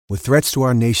With threats to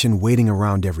our nation waiting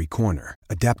around every corner,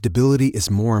 adaptability is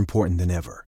more important than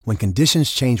ever. When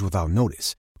conditions change without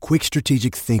notice, quick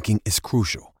strategic thinking is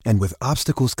crucial. And with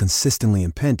obstacles consistently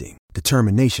impending,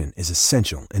 determination is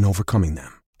essential in overcoming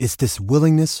them. It's this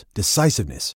willingness,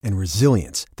 decisiveness, and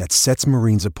resilience that sets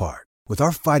Marines apart. With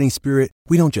our fighting spirit,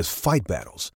 we don't just fight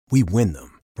battles, we win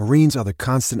them. Marines are the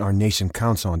constant our nation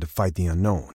counts on to fight the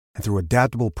unknown. And through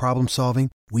adaptable problem solving,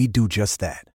 we do just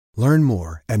that. Learn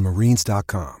more at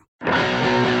marines.com.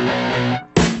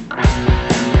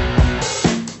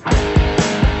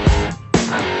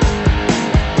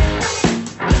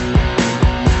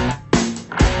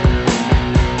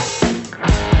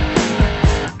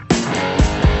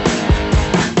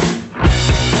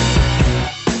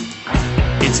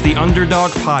 It's the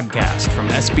Underdog Podcast from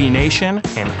SB Nation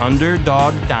and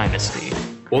Underdog Dynasty.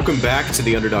 Welcome back to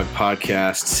the Underdog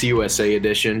Podcast, CUSA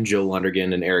edition. Joe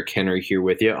Lundergan and Eric Henry here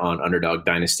with you on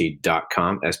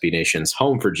UnderdogDynasty.com, SB Nation's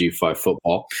home for G5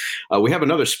 football. We have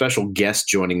another special guest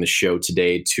joining the show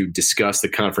today to discuss the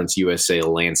Conference USA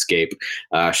landscape.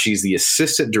 She's the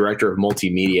Assistant Director of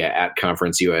Multimedia at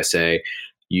Conference USA.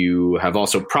 You have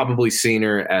also probably seen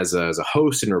her as a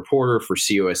host and reporter for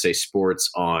CUSA Sports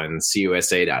on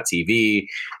CUSA.TV,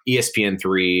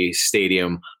 ESPN3,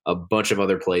 Stadium, a bunch of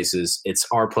other places. It's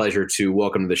our pleasure to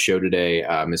welcome to the show today,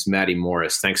 Ms. Maddie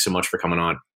Morris. Thanks so much for coming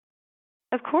on.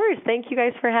 Of course. Thank you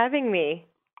guys for having me.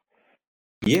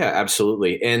 Yeah,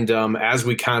 absolutely. And as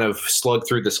we kind of slug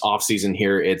through this off season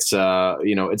here, it's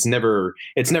never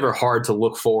hard to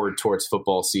look forward towards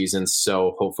football season.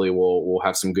 So hopefully we'll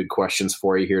have some good questions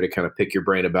for you here to kind of pick your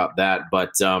brain about that.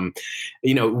 But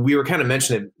we were kind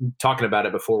of talking about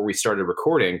it before we started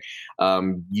recording.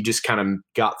 You just kind of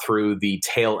got through the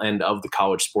tail end of the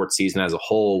college sports season as a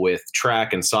whole, with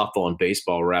track and softball and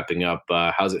baseball wrapping up.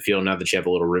 How's it feel now that you have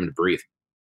a little room to breathe?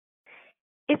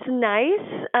 It's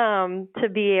nice to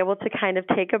be able to kind of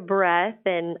take a breath,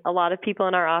 and a lot of people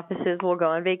in our offices will go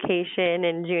on vacation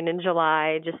in June and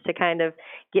July just to kind of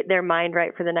get their mind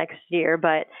right for the next year.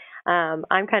 But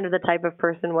I'm kind of the type of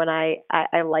person when I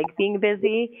like being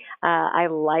busy. I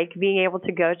like being able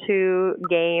to go to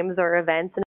games or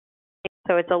events, and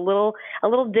so it's a little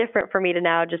different for me to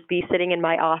now just be sitting in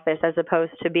my office as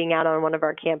opposed to being out on one of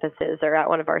our campuses or at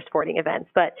one of our sporting events.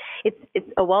 But it's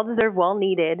a well-deserved,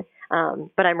 well-needed,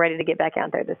 but I'm ready to get back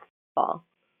out there this fall.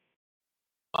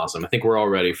 Awesome. I think we're all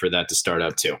ready for that to start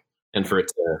out too, and for it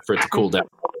to cool down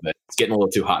a little bit. It's getting a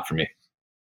little too hot for me.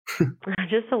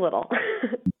 Just a little.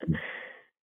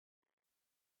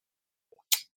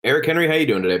 Eric Henry, how you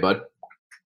doing today, bud?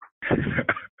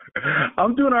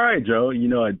 I'm doing all right, Joe.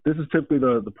 This is typically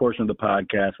the portion of the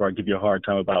podcast where I give you a hard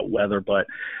time about weather, but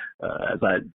as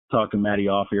I talked to Maddie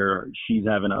off here, she's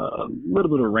having a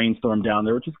little bit of a rainstorm down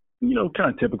there, which is, kind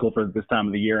of typical for this time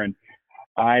of the year. And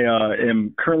I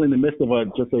am currently in the midst of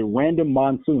just a random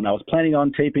monsoon. I was planning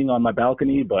on taping on my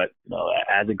balcony, but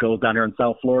as it goes down here in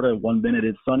South Florida, 1 minute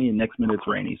it's sunny and next minute it's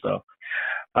rainy. So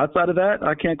outside of that,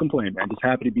 I can't complain, man. Just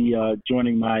happy to be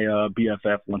joining my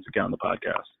BFF once again on the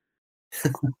podcast.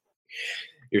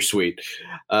 You're sweet.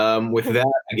 With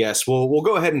that, I guess we'll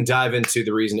go ahead and dive into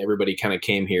the reason everybody kind of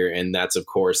came here, and that's, of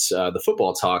course, the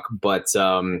football talk. But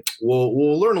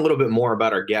we'll learn a little bit more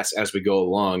about our guests as we go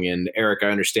along. And Eric, I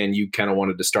understand you kind of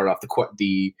wanted to start off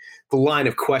the line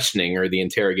of questioning, or the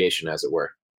interrogation, as it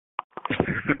were.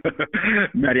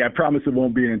 Maddie, I promise it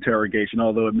won't be an interrogation,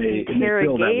 although it may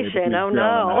feel that way. Interrogation? Oh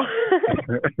no!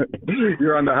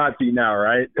 You're on the hot seat now,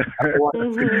 right?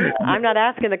 Mm-hmm. I'm not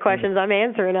asking the questions; I'm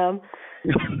answering them.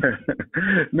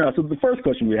 No, so the first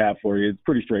question we have for you is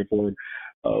pretty straightforward.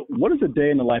 What does a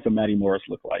day in the life of Maddie Morris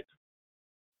look like?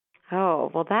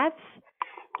 Oh, well, that's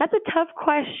a tough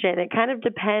question. It kind of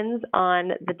depends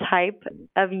on the type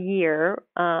of year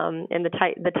and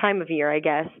the time of year, I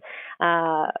guess.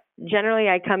 Generally,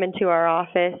 I come into our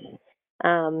office.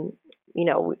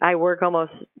 I work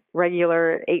almost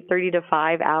regular 8:30 to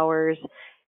 5 hours.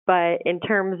 But in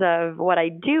terms of what I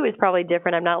do is probably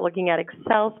different. I'm not looking at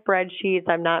Excel spreadsheets.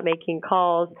 I'm not making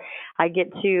calls. I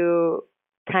get to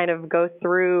kind of go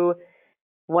through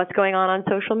what's going on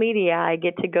social media. I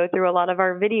get to go through a lot of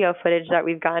our video footage that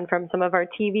we've gotten from some of our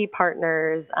TV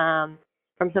partners,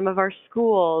 from some of our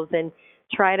schools, and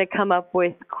try to come up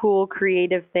with cool,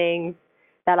 creative things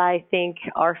that I think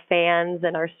our fans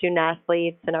and our student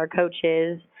athletes and our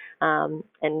coaches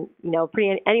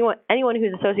anyone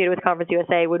who's associated with Conference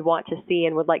USA would want to see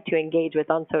and would like to engage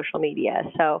with on social media.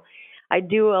 So I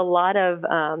do a lot of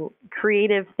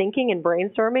creative thinking and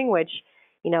brainstorming, which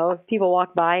if people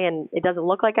walk by and it doesn't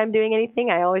look like I'm doing anything,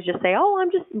 I always just say, oh,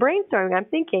 I'm just brainstorming. I'm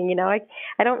thinking,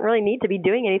 I don't really need to be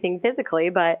doing anything physically,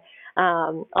 but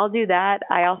I'll do that.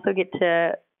 I also get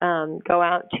to go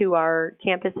out to our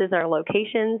campuses, our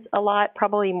locations a lot,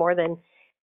 probably more than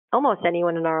almost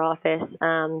anyone in our office,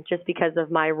 just because of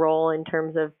my role in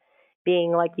terms of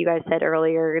being, like you guys said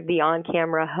earlier, the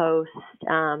on-camera host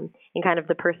and kind of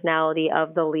the personality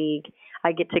of the league.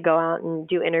 I get to go out and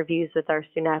do interviews with our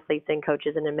student athletes and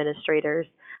coaches and administrators.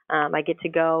 I get to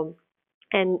go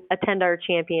and attend our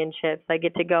championships. I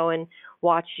get to go and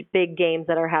watch big games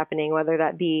that are happening, whether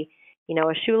that be, a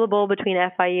Shula Bowl between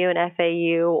FIU and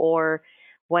FAU, or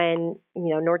when,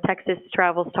 North Texas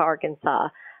travels to Arkansas.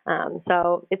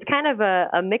 So it's kind of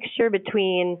a mixture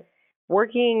between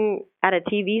working at a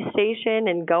TV station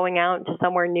and going out to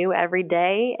somewhere new every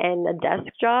day and a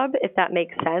desk job, if that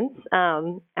makes sense.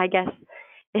 I guess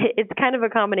it's kind of a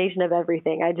combination of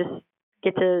everything. I just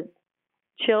get to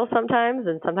chill sometimes,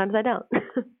 and sometimes I don't.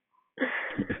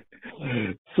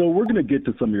 So we're going to get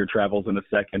to some of your travels in a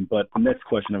second, but the next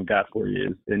question I've got for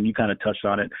you is, and you kind of touched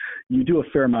on it, you do a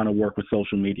fair amount of work with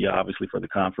social media, obviously, for the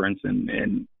conference,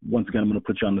 and once again, I'm going to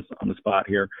put you on the spot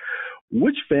here.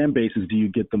 Which fan bases do you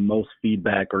get the most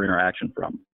feedback or interaction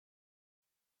from?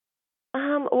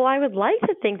 Well, I would like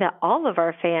to think that all of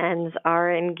our fans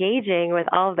are engaging with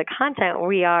all of the content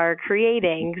we are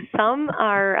creating. Some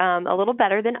are a little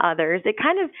better than others.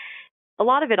 A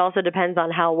lot of it also depends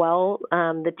on how well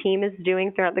the team is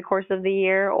doing throughout the course of the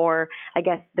year, or I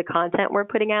guess the content we're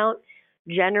putting out.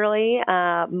 Generally,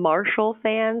 Marshall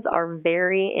fans are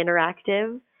very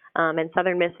interactive, and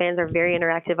Southern Miss fans are very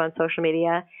interactive on social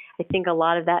media. I think a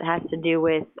lot of that has to do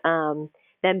with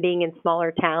them being in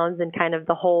smaller towns, and kind of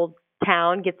the whole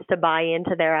town gets to buy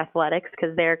into their athletics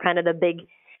because they're kind of the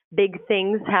big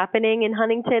things happening in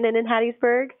Huntington and in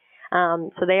Hattiesburg.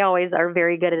 So they always are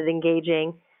very good at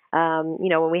engaging.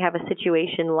 When we have a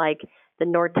situation like the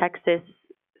North Texas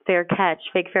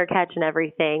fake fair catch and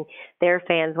everything, their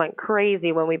fans went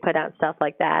crazy when we put out stuff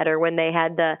like that. Or when they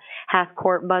had the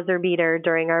half-court buzzer beater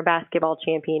during our basketball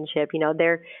championship,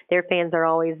 their fans are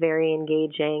always very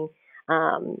engaging.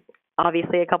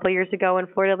 Obviously, a couple of years ago when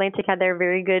Florida Atlantic had their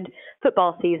very good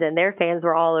football season, their fans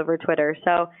were all over Twitter.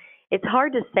 So it's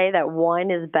hard to say that one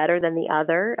is better than the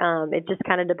other. It just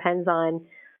kind of depends on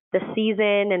the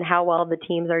season and how well the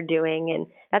teams are doing. And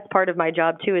that's part of my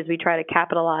job too, is we try to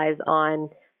capitalize on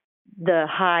the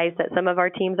highs that some of our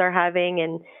teams are having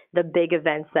and the big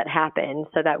events that happen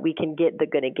so that we can get the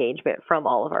good engagement from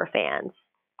all of our fans.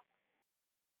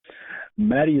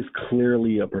 Maddie is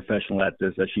clearly a professional at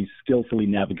this, as she skillfully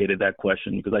navigated that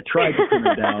question, because I tried to pin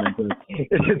her down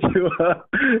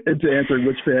into answering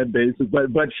which fan bases,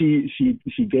 but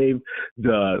she gave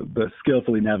the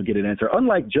skillfully navigated answer.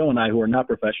 Unlike Joe and I, who are not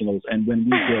professionals, and when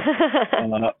we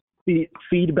get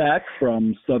feedback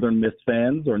from Southern Miss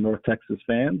fans or North Texas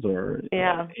fans or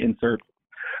insert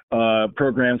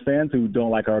programs fans who don't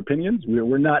like our opinions,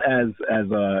 we're not as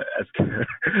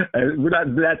we're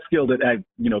not that skilled at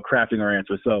crafting our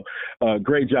answers. So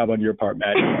great job on your part,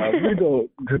 Maddie. We're going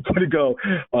to go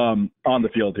on the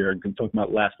field here and talk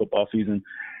about last football season.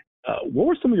 What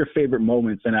were some of your favorite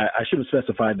moments? And I should have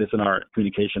specified this in our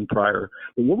communication prior,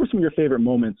 but what were some of your favorite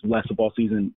moments last football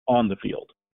season on the field?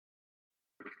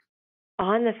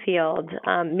 On the field,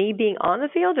 me being on the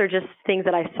field, or just things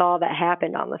that I saw that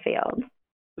happened on the field?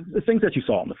 The things that you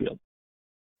saw on the field.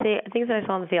 Things that I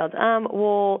saw on the field.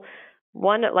 Well,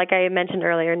 one, like I mentioned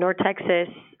earlier, North Texas,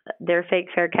 their fake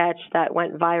fair catch that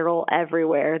went viral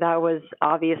everywhere. That was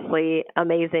obviously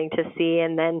amazing to see.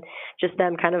 And then just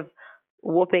them kind of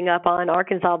whooping up on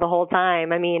Arkansas the whole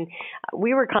time. I mean,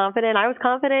 we were confident. I was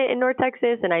confident in North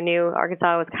Texas, and I knew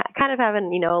Arkansas was kind of having,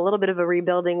 a little bit of a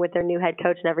rebuilding with their new head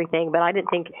coach and everything, but I didn't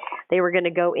think they were going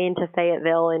to go into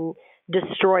Fayetteville and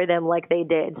destroy them like they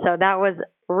did. So that was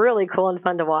really cool and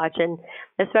fun to watch. And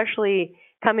especially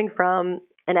coming from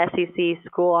an SEC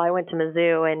school, I went to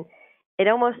Mizzou, and it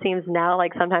almost seems now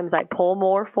like sometimes I pull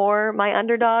more for my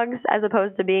underdogs as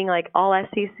opposed to being like all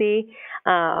SEC.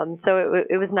 So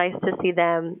it was nice to see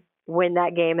them win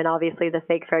that game, and obviously the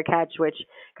fake fair catch, which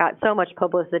got so much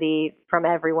publicity from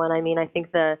everyone. I mean, I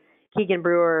think the Keegan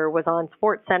Brewer was on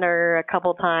SportsCenter a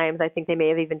couple times. I think they may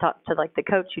have even talked to like the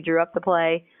coach who drew up the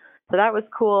play. So that was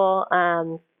cool.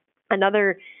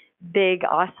 Another big,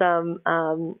 awesome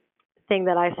thing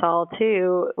that I saw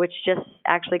too, which just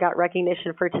actually got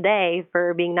recognition for today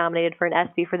for being nominated for an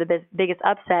ESPY for the biggest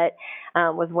upset,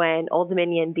 was when Old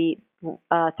Dominion beat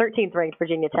 13th ranked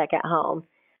Virginia Tech at home.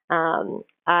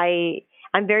 I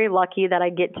I'm very lucky that I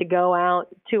get to go out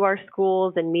to our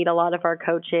schools and meet a lot of our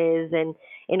coaches and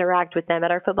interact with them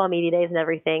at our football media days and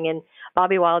everything. And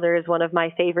Bobby Wilder is one of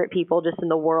my favorite people just in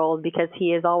the world because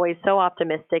he is always so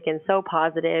optimistic and so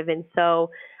positive and so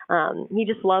he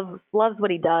just loves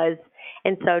what he does.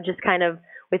 And so just kind of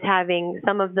with having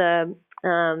some of the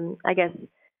I guess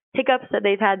hiccups that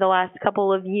they've had the last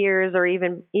couple of years or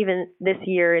even this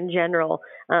year in general,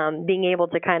 being able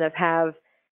to kind of have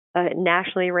a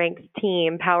nationally ranked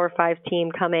team, Power 5 team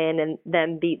come in and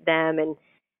then beat them. And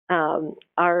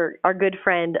our good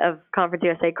friend of Conference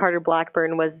USA, Carter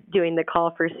Blackburn, was doing the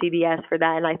call for CBS for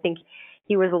that. And I think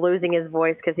he was losing his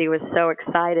voice because he was so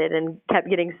excited and kept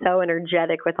getting so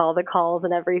energetic with all the calls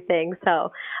and everything.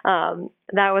 So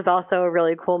that was also a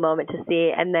really cool moment to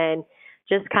see. And then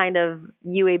just kind of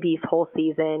UAB's whole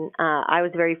season. I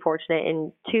was very fortunate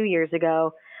in 2 years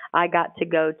ago, I got to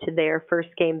go to their first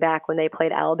game back when they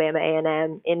played Alabama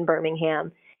A&M in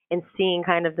Birmingham and seeing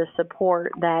kind of the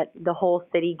support that the whole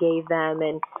city gave them.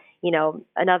 And, you know,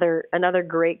 another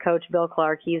great coach, Bill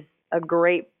Clark, he's a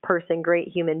great person, great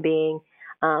human being,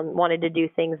 wanted to do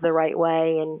things the right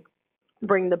way and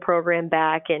bring the program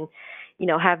back and, you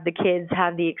know, have the kids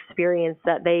have the experience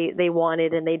that they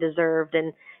wanted and they deserved.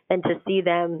 And to see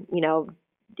them, you know,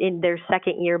 in their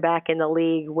second year back in the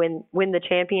league win the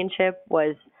championship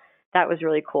was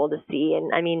really cool to see.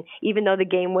 And I mean, even though the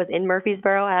game was in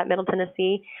Murfreesboro at Middle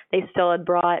Tennessee, they still had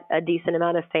brought a decent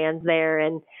amount of fans there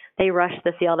and they rushed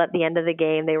the field at the end of the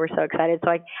game. They were so excited.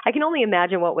 So I can only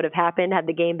imagine what would have happened had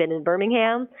the game been in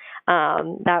Birmingham.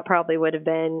 That probably would have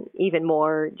been even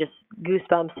more just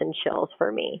goosebumps and chills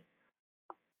for me.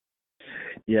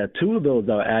 Yeah, two of those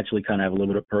I actually kind of have a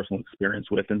little bit of personal experience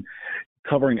with. And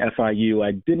covering FIU,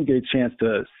 I didn't get a chance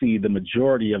to see the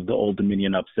majority of the Old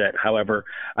Dominion upset. However,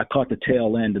 I caught the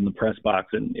tail end in the press box,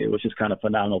 and it was just kind of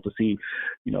phenomenal to see,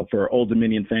 you know, for Old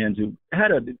Dominion fans who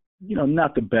had a, you know,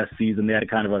 not the best season. They had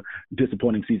kind of a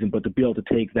disappointing season, but to be able to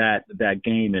take that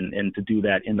game and to do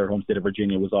that in their home state of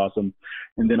Virginia was awesome.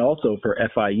 And then also for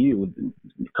FIU,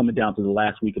 coming down to the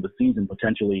last week of the season,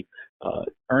 potentially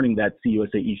earning that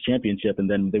CUSA East championship, and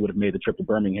then they would have made the trip to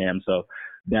Birmingham. So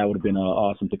that would have been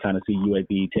awesome to kind of see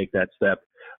UAB take that step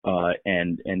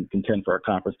and contend for a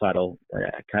conference title,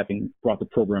 having brought the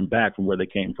program back from where they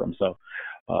came from. So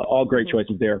all great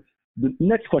choices there. The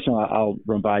next question I'll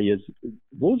run by you is,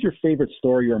 what was your favorite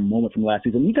story or moment from last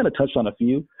season? You kind of touched on a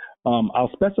few. I'll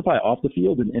specify off the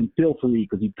field and feel free,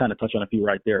 because you kind of touched on a few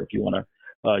right there, if you want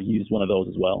to use one of those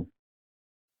as well.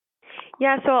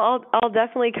 Yeah, so I'll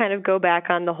definitely kind of go back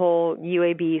on the whole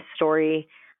UAB story.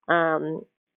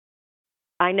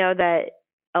 I know that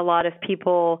a lot of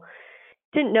people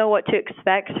didn't know what to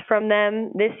expect from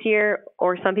them this year,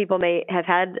 or some people may have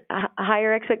had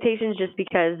higher expectations just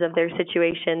because of their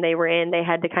situation they were in. They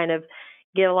had to kind of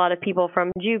get a lot of people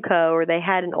from JUCO, or they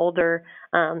had an older,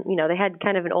 they had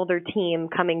kind of an older team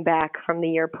coming back from the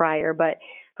year prior. But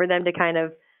for them to kind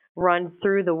of run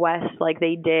through the West like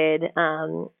they did,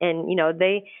 and you know,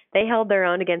 they held their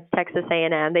own against Texas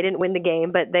A&M. They didn't win the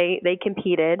game, but they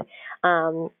competed.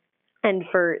 And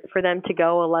for them to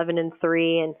go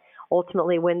 11-3 and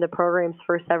ultimately win the program's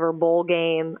first ever bowl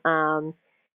game.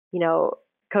 You know,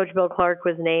 Coach Bill Clark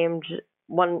was named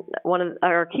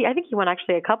I think he won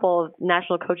actually a couple of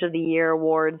National Coach of the Year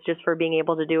awards just for being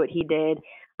able to do what he did.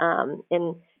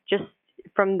 And just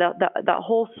from the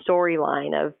whole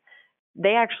storyline of,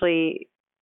 they actually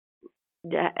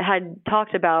had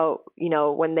talked about, you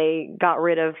know, when they got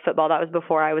rid of football, that was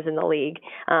before I was in the league.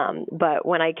 But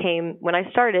when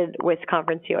I started with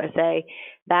Conference USA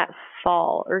that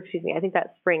fall, or excuse me, I think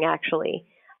that spring actually,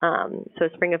 so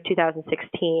spring of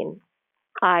 2016,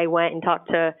 I went and talked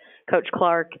to Coach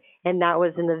Clark, and that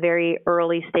was in the very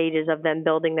early stages of them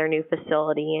building their new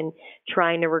facility and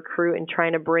trying to recruit and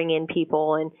trying to bring in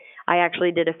people. And I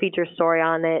actually did a feature story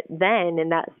on it then in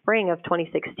that spring of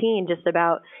 2016, just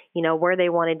about, you know, where they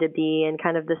wanted to be and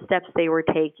kind of the steps they were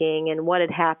taking and what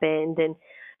had happened. And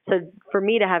so for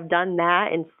me to have done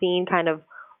that and seen kind of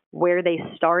where they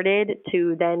started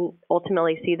to then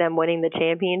ultimately see them winning the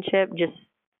championship just,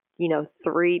 you know,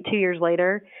 2 years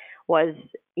later was,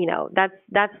 you know,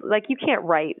 that's like, you can't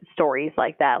write stories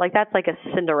like that. Like, that's like a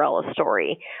Cinderella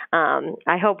story.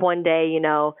 I hope one day, you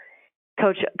know,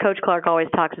 Coach Clark always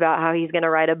talks about how he's going to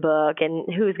write a book and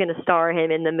who's going to star him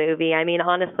in the movie. I mean,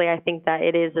 honestly, I think that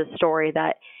it is a story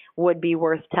that would be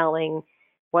worth telling,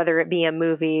 whether it be a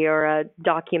movie or a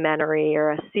documentary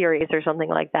or a series or something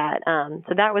like that.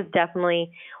 So that was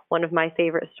definitely one of my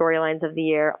favorite storylines of the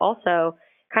year. Also,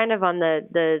 kind of on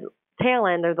the tail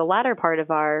end or the latter part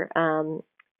of our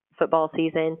football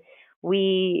season,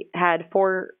 we had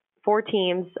four 4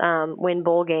 teams win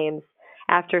bowl games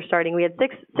after starting. We had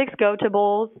six go-to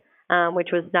bowls, which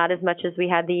was not as much as we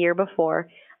had the year before.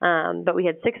 But we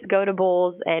had 6 go-to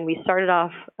bowls, and we started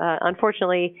off,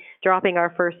 unfortunately, dropping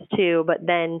our first 2. But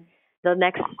then the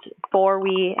next 4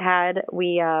 we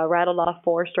rattled off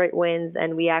 4 straight wins,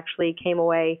 and we actually came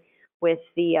away with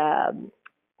the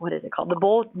what is it called? The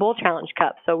Bowl Challenge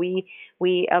Cup. So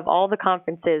we of all the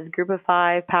conferences, Group of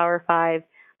 5, Power 5,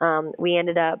 we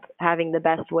ended up having the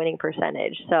best winning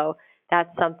percentage. So that's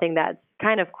something that's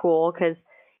kind of cool because,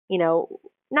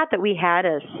 not that we had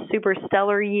a super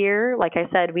stellar year. Like I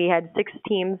said, we had 6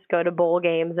 teams go to bowl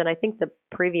games, and I think the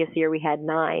previous year we had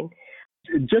 9.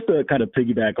 Just to kind of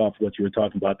piggyback off what you were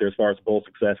talking about there as far as bowl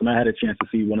success, and I had a chance to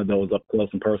see one of those up close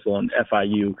and personal in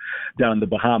FIU down in the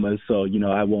Bahamas. So,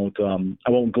 I won't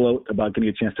gloat about getting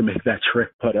a chance to make that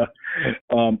trip. But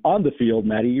on the field,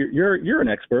 Maddie, you're an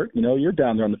expert. You're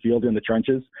down there on the field, in the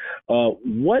trenches.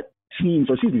 Which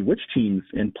teams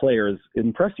and players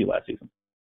impressed you last season?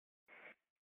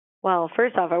 Well,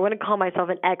 first off, I wouldn't call myself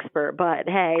an expert, but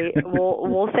hey,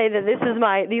 we'll say that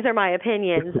these are my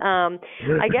opinions.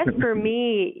 I guess for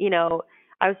me,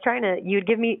 I was trying to, you'd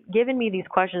given me these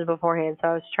questions beforehand, so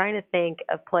I was trying to think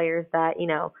of players that,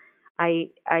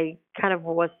 I kind of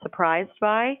was surprised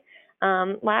by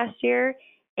last year.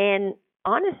 And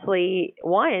honestly,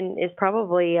 one is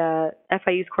probably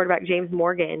FIU's quarterback, James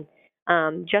Morgan,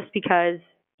 just because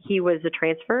he was a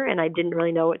transfer and I didn't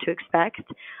really know what to expect.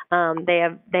 They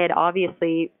had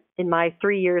obviously, in my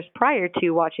 3 years prior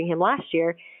to watching him last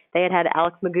year, they had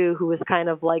Alex Magoo, who was kind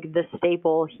of like the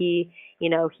staple. He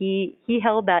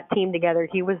held that team together.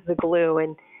 He was the glue,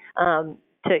 and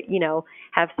to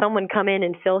have someone come in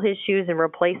and fill his shoes and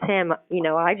replace him,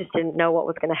 I just didn't know what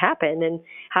was going to happen and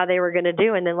how they were going to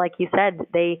do. And then, like you said,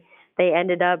 they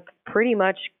ended up pretty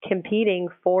much competing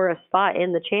for a spot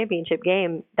in the championship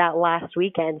game that last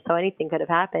weekend. So anything could have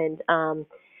happened.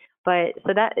 But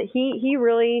so that he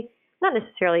really not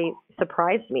necessarily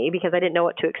surprised me because I didn't know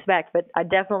what to expect, but I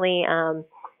definitely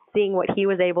seeing what he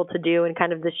was able to do and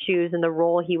kind of the shoes and the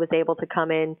role he was able to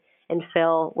come in and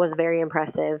fill was very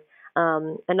impressive.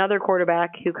 Another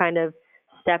quarterback who kind of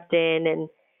stepped in and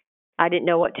I didn't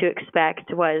know what to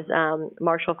expect was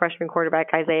Marshall freshman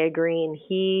quarterback Isaiah Green.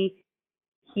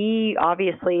 He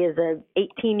obviously is a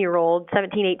 18-year-old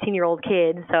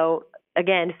kid. So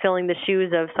again, filling the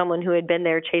shoes of someone who had been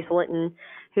there, Chase Linton,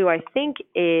 who I think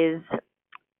is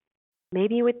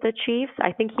maybe with the Chiefs.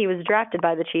 I think he was drafted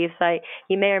by the Chiefs.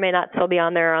 He may or may not still be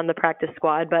on there on the practice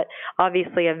squad, but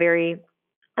obviously a very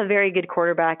good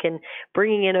quarterback, and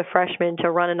bringing in a freshman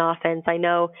to run an offense. I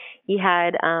know he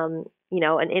had,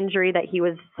 an injury that he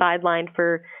was sidelined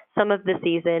for some of the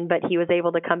season, but he was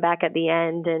able to come back at the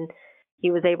end and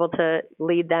he was able to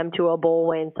lead them to a bowl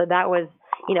win. So that was,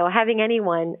 having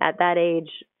anyone at that age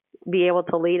be able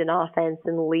to lead an offense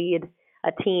and lead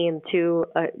a team to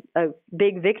a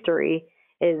big victory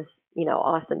is,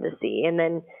 awesome to see. And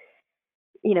then,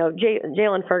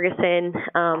 Jalen Ferguson,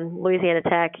 Louisiana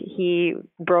Tech, he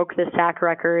broke the sack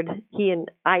record.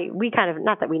 We kind of,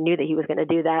 not that we knew that he was going to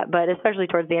do that, but especially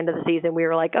towards the end of the season, we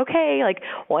were like, okay, like,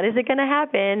 when is it going to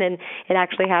happen? And it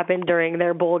actually happened during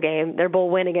their bowl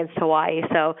win against Hawaii.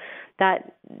 So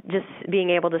that just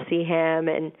being able to see him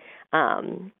and,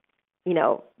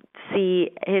 see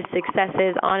his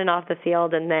successes on and off the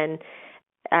field, and then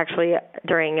actually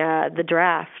during the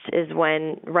draft is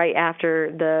when right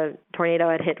after the tornado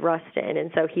had hit Ruston,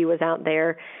 and so he was out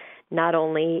there not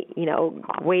only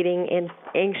waiting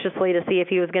anxiously to see if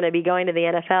he was going to be going to the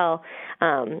NFL,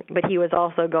 but he was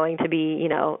also going to be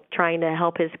trying to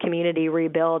help his community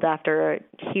rebuild after a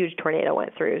huge tornado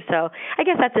went through. So I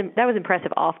guess that was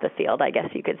impressive off the field, I guess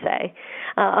you could say,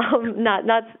 not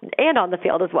and on the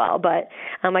field as well. But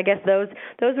I guess those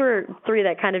were 3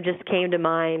 that kind of just came to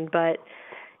mind. But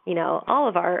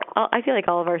I feel like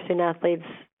all of our student athletes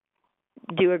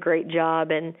do a great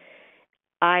job. And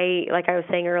like I was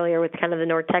saying earlier with kind of the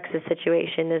North Texas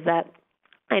situation, is that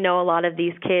I know a lot of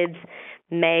these kids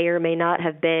may or may not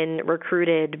have been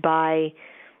recruited by,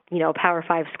 Power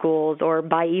 5 schools or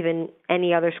by even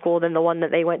any other school than the one that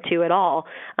they went to at all.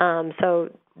 So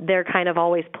they're kind of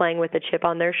always playing with a chip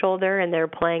on their shoulder, and they're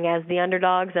playing as the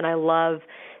underdogs. And I love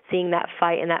seeing that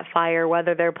fight and that fire,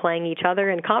 whether they're playing each other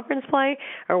in conference play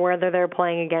or whether they're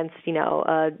playing against,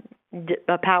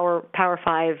 a Power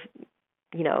 5,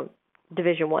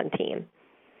 Division I team.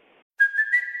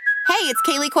 Hey, Hey, it's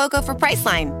Kaylee Cuoco for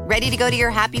Priceline. Ready to go to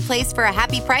your happy place for a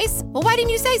happy price? Well, why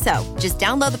didn't you say so? Just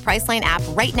download the Priceline app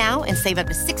right now and save up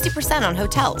to 60% on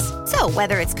hotels. So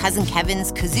whether it's Cousin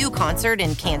Kevin's Kazoo Concert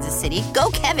in Kansas City,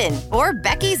 go Kevin, or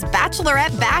Becky's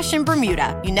Bachelorette Bash in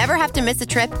Bermuda, you never have to miss a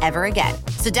trip ever again.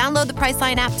 So download the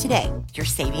Priceline app today. Your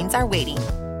savings are waiting.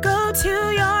 Go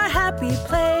to your happy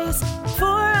place for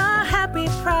a happy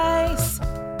price.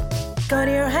 Go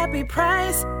to your happy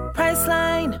price,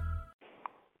 Priceline.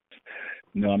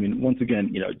 No, I mean, once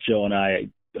again, Joe and I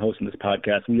hosting this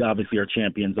podcast, we obviously are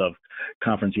champions of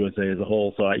Conference USA as a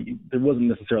whole. So there wasn't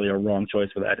necessarily a wrong choice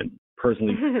for that. And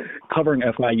personally, covering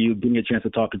FIU, giving me a chance to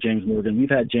talk to James Morgan. We've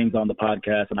had James on the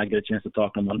podcast, and I get a chance to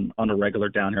talk to him on a regular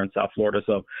down here in South Florida.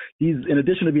 So he's, in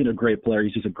addition to being a great player,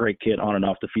 he's just a great kid on and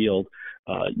off the field.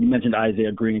 You mentioned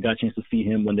Isaiah Green. You got a chance to see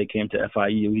him when they came to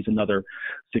FIU. He's another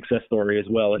success story as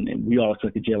well. And we all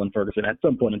expected Jalen Ferguson at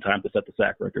some point in time to set the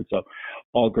sack record. So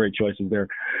all great choices there.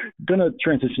 Going to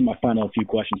transition to my final few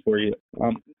questions for you.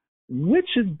 Which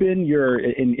has been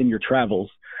in your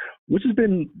travels, which has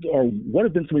been, or what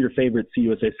have been some of your favorite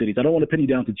CUSA cities? I don't want to pin you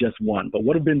down to just one, but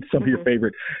what have been some of your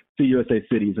favorite CUSA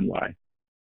cities and why?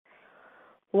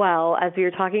 Well, as we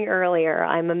were talking earlier,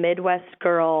 I'm a Midwest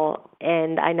girl,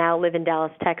 and I now live in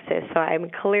Dallas, Texas. So I'm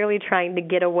clearly trying to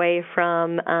get away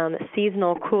from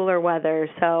seasonal cooler weather.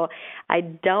 So I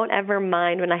don't ever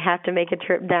mind when I have to make a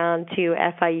trip down to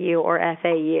FIU or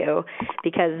FAU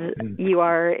because you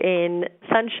are in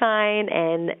sunshine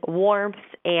and warmth,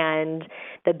 and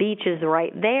the beach is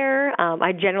right there.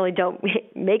 I generally don't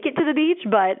make it to the beach,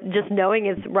 but just knowing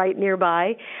it's right nearby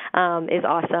is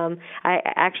awesome.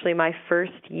 My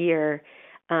first year,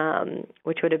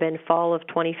 which would have been fall of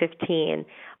 2015,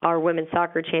 our women's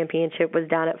soccer championship was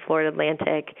down at Florida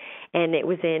Atlantic, and it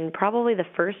was in probably the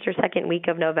first or second week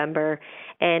of November.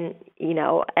 And,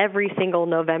 every single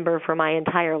November for my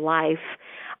entire life,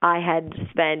 I had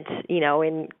spent,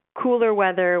 in cooler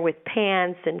weather with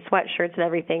pants and sweatshirts and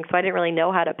everything, so I didn't really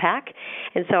know how to pack.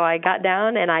 And so I got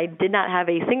down and I did not have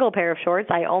a single pair of shorts.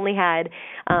 I only had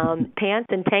pants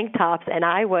and tank tops, and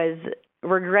I was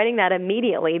regretting that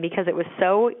immediately because it was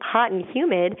so hot and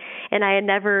humid, and I had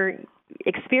never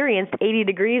experienced 80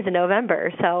 degrees in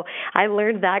November. So I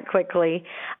learned that quickly.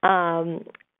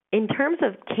 In terms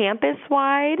of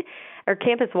campus-wise,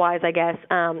 I guess,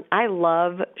 I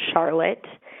love Charlotte.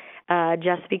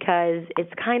 Just because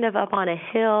it's kind of up on a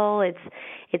hill.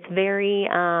 It's very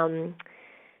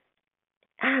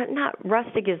not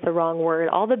rustic is the wrong word.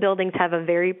 All the buildings have a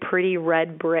very pretty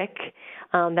red brick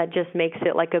that just makes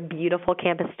it like a beautiful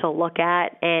campus to look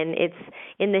at, and it's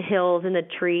in the hills and the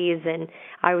trees. And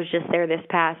I was just there this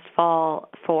past fall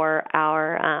for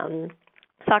our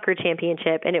soccer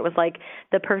championship, and it was like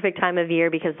the perfect time of year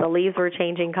because the leaves were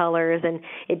changing colors, and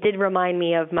it did remind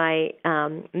me of my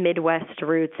Midwest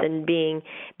roots and being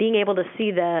able to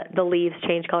see the leaves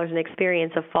change colors and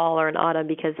experience a fall or an autumn,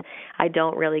 because I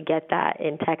don't really get that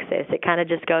in Texas. It kind of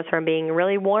just goes from being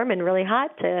really warm and really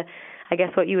hot to, I guess,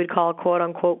 what you would call quote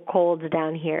unquote colds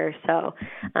down here. So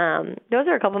those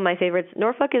are a couple of my favorites.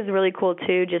 Norfolk is really cool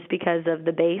too, just because of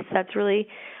the base. That's really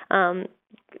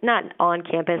not on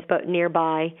campus, but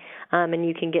nearby, and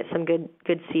you can get some good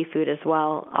seafood as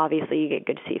well. Obviously, you get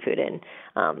good seafood in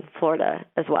Florida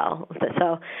as well.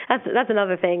 So that's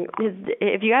another thing.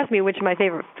 If you ask me which my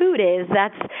favorite food is,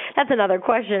 that's another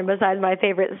question besides my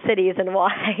favorite cities and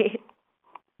why.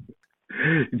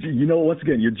 Once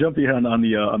again, you're jumping on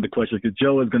the question because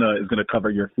Joe is gonna cover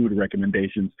your food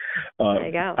recommendations. There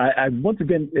you go. I once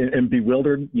again am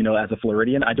bewildered. As a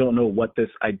Floridian, I don't know what this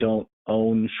I don't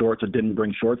own shorts or didn't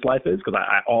bring shorts life is, because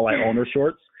all I own are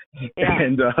shorts. Yeah.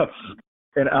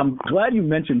 And I'm glad you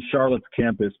mentioned Charlotte's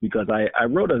campus, because I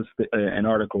wrote an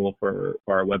article for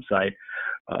our website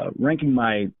ranking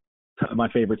my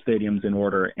favorite stadiums in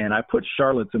order, and I put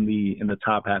Charlotte's in the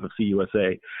top half of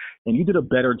CUSA. And you did a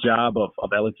better job of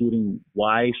elocuting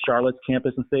why Charlotte's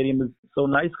campus and stadium is so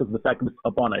nice, because the fact that it's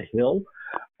up on a hill.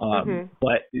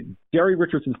 But Jerry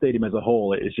Richardson Stadium as a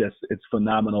whole is it's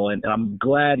phenomenal. And I'm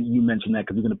glad you mentioned that,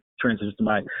 because we're going to transition to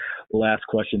my last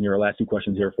two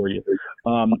questions here for you.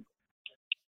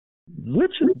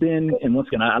 Which have been, and once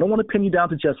again, I don't want to pin you down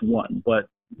to just one, but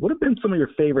what have been some of your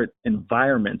favorite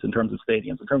environments in terms of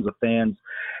stadiums, in terms of fans,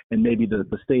 and maybe the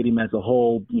stadium as a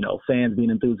whole, fans being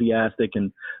enthusiastic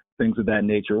and things of that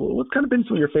nature? What's kind of been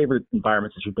some of your favorite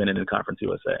environments that you've been in Conference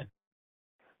USA?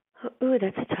 Ooh,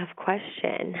 that's a tough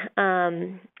question.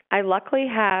 I luckily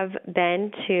have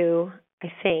been to,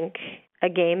 I think, a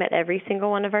game at every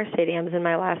single one of our stadiums in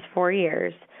my last 4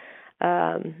 years.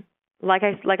 Like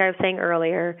I was saying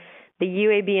earlier, the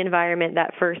UAB environment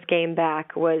that first game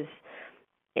back was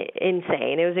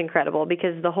insane. It was incredible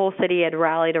because the whole city had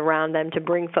rallied around them to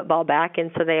bring football back,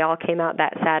 and so they all came out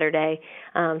that Saturday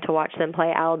to watch them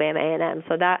play Alabama A&M.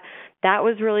 So that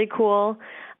was really cool.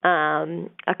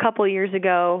 A couple years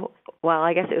ago, well,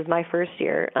 I guess it was my first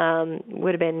year,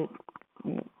 would have been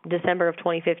December of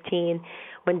 2015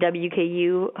 when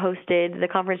WKU hosted the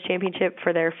conference championship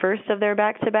for their first of their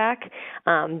back-to-back.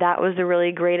 That was a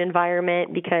really great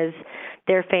environment because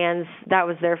their fans, that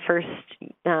was their first,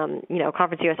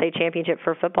 Conference USA championship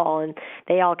for football, and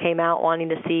they all came out wanting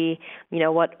to see,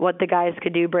 what the guys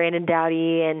could do. Brandon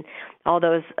Doughty and all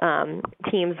those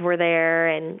teams were there,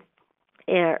 and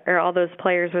all those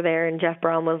players were there, and Jeff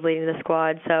Brom was leading the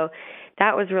squad. So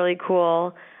that was really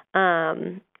cool.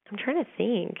 I'm trying to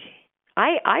think.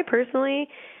 I personally,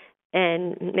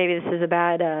 and maybe this is a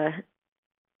bad,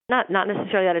 not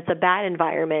necessarily that it's a bad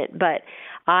environment, but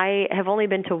I have only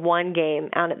been to one game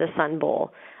out at the Sun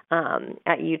Bowl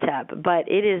at UTEP. But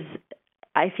it is,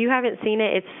 if you haven't seen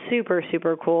it, it's super,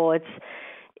 super cool. It's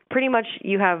pretty much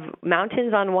you have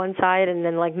mountains on one side and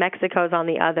then like Mexico's on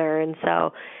the other, and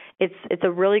so it's a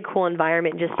really cool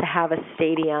environment just to have a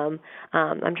stadium.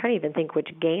 I'm trying to even think which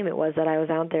game it was that I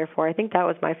was out there for. I think that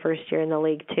was my first year in the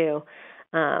league too.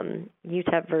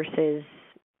 UTEP versus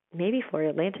maybe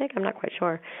Florida Atlantic. I'm not quite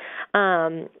sure.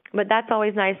 But that's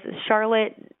always nice.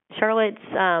 Charlotte's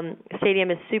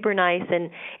stadium is super nice, and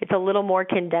it's a little more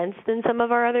condensed than some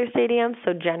of our other stadiums,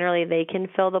 so generally they can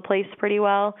fill the place pretty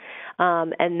well.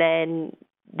 And then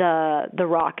the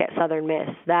Rock at Southern Miss,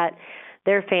 that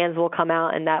their fans will come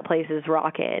out and that place is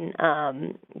rocking.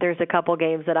 There's a couple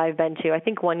games that I've been to. I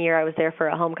think one year I was there for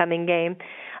a homecoming game,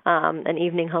 an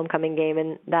evening homecoming game,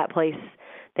 and that place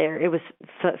there, it was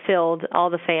filled. All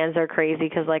the fans are crazy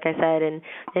because, like I said, in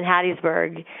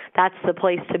Hattiesburg, that's the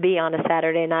place to be on a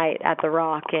Saturday night at the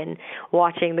Rock and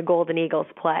watching the Golden Eagles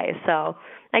play. So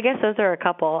I guess those are a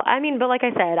couple. I mean, but like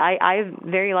I said, I'm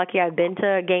very lucky. I've been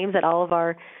to games at all of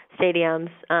our stadiums,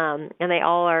 and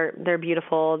they're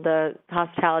beautiful. The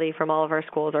hospitality from all of our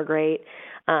schools are great.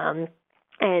 And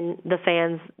the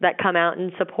fans that come out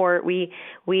and support, we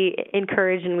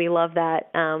encourage and we love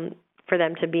that, for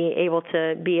them to be able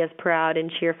to be as proud and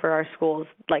cheer for our schools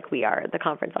like we are at the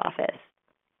conference office.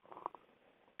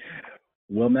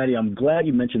 Well, Maddie, I'm glad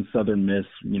you mentioned Southern Miss.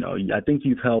 I think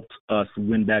you've helped us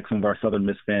win back some of our Southern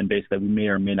Miss fan base that we may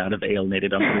or may not have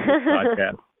alienated on this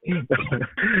podcast.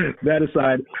 That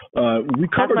aside, we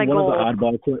covered one of the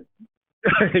oddball questions.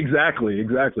 Exactly.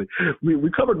 We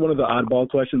covered one of the oddball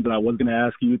questions that I was going to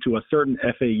ask you. To a certain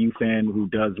FAU fan who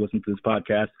does listen to this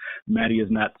podcast, Maddie is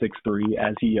not 6'3",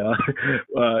 as he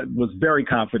was very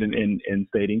confident in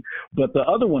stating. But the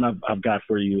other one I've got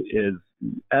for you is,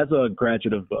 as a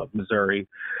graduate of Missouri,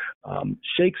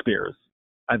 Shakespeare's.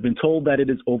 I've been told that it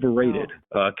is overrated.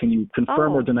 Can you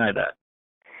confirm or deny that?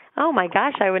 Oh my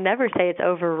gosh, I would never say it's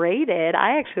overrated.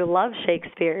 I actually love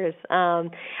Shakespeare's. I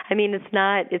mean, it's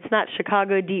not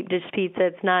Chicago deep dish pizza,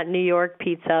 it's not New York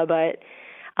pizza, but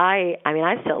I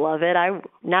still love it.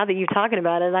 Now that you're talking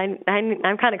about it,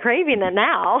 I'm kind of craving it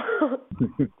now.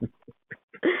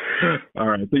 All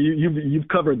right, so you've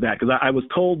covered that, because I was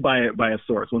told by a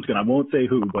source, once again I won't say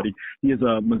who, but he is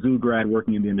a Mizzou grad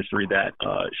working in the industry, that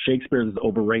Shakespeare's is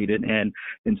overrated, and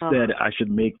instead I should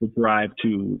make the drive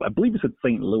to, I believe it's at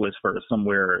St. Louis for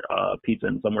somewhere pizza,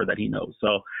 and somewhere that he knows.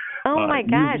 So my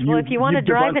gosh, well, if you want to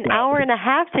drive an hour and a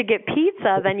half to get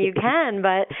pizza, then you can,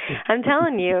 but I'm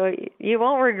telling you, you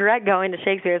won't regret going to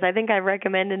Shakespeare's. I think I've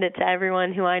recommended it to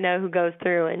everyone who I know who goes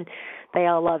through, and they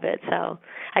all love it. So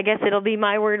I guess it'll be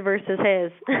my word versus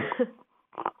his.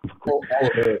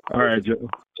 All right, Joe.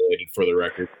 Related for the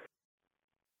record.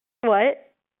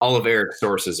 What? All of Eric's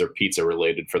sources are pizza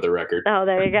related for the record. Oh,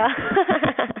 there you go.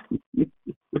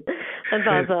 That's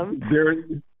awesome.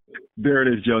 There it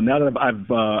is, Joe. Now that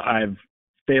I've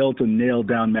failed to nail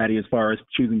down Maddie as far as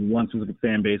choosing one specific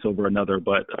fan base over another,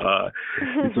 but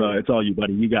it's all you,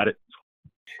 buddy. You got it.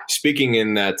 Speaking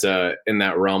in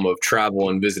that realm of travel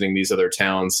and visiting these other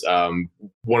towns,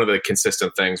 one of the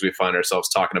consistent things we find ourselves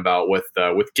talking about with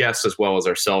guests as well as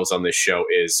ourselves on this show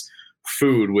is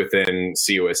food within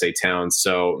CUSA towns.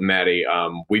 So, Maddie,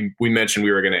 we mentioned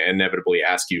we were going to inevitably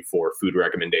ask you for food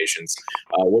recommendations.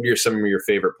 What are some of your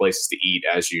favorite places to eat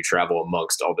as you travel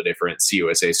amongst all the different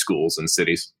CUSA schools and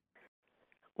cities?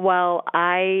 Well,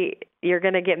 you're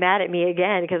going to get mad at me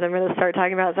again because I'm going to start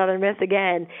talking about Southern Miss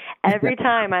again. Every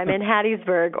time I'm in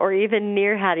Hattiesburg or even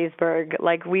near Hattiesburg,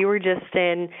 like we were just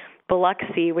in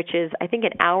Biloxi, which is I think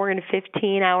an hour and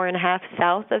a half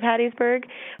south of Hattiesburg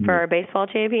for our baseball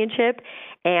championship.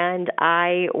 And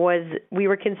we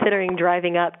were considering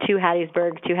driving up to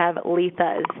Hattiesburg to have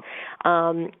Letha's.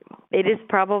 It is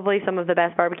probably some of the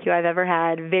best barbecue I've ever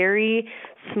had. Very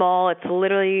small. It's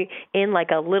literally in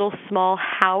like a little small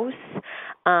house.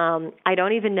 I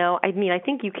don't even know. I mean, I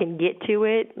think you can get to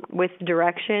it with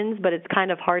directions, but it's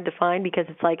kind of hard to find because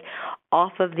it's like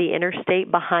off of the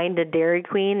interstate behind a Dairy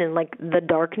Queen and like the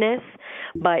darkness.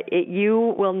 But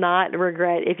you will not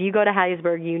regret. If you go to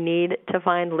Hattiesburg, you need to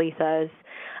find Lisa's.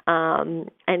 And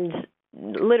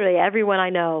literally everyone I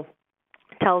know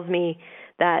tells me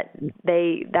that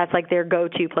that's like their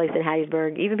go-to place in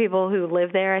Hattiesburg. Even people who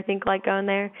live there, I think, like going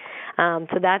there.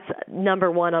 So that's number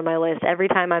one on my list. Every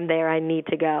time I'm there, I need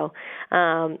to go.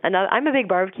 And I'm a big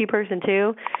barbecue person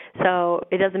too, so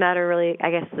it doesn't matter really,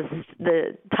 I guess,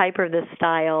 the type or the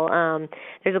style.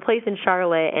 There's a place in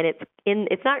Charlotte, and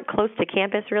it's not close to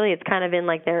campus really. It's kind of in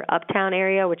like their uptown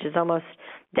area, which is almost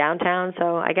downtown.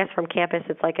 So I guess from campus,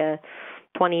 it's like a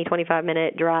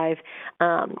 25-minute drive.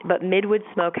 But Midwood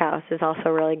Smokehouse is also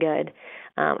really good.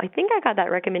 I think I got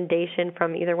that recommendation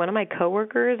from either one of my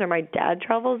coworkers or my dad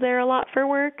travels there a lot for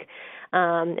work.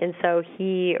 And so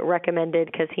he recommended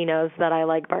because he knows that I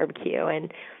like barbecue.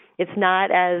 And it's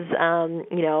not as,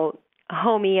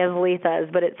 homey as Lisa's,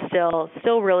 but it's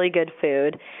still really good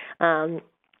food. And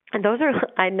those are,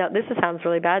 I know this sounds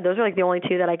really bad. Those are like the only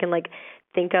two that I can like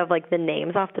think of like the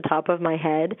names off the top of my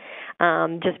head,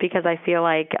 just because I feel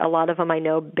like a lot of them I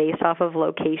know based off of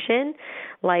location.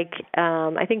 Like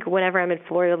I think whenever I'm in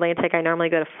Florida Atlantic, I normally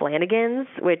go to Flanagan's,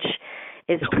 which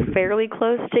is fairly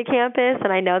close to campus,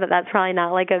 and I know that that's probably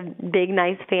not like a big,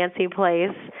 nice, fancy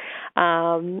place.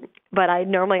 But I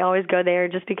normally always go there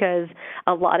just because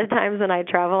a lot of times when I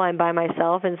travel, I'm by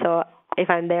myself, and so if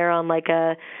I'm there on like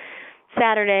a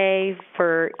Saturday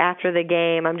for after the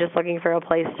game, I'm just looking for a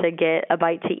place to get a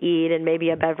bite to eat and maybe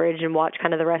a beverage and watch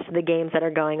kind of the rest of the games that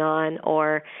are going on.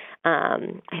 Or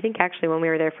I think actually when we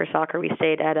were there for soccer, we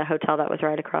stayed at a hotel that was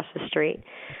right across the street.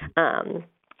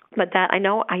 But that I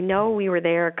know we were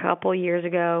there a couple years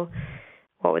ago.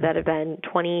 What would that have been?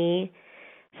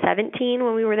 2017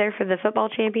 when we were there for the football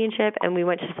championship, and we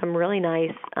went to some really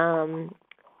nice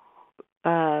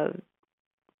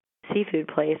seafood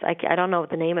place. I don't know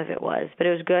what the name of it was, but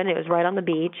it was good, and it was right on the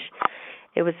beach.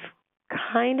 It was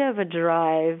kind of a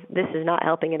drive. This is not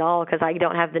helping at all because I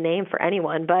don't have the name for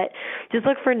anyone, but just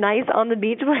look for nice on the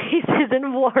beach places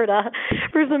in Florida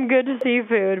for some good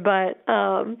seafood. But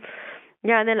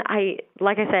yeah, and then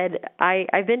like I said,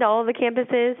 I've been to all of the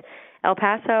campuses. El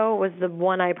Paso was the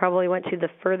one I probably went to the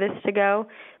furthest to go,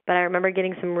 but I remember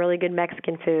getting some really good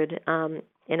Mexican food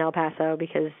in El Paso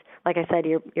because, like I said,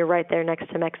 you're right there next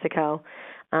to Mexico,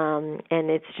 and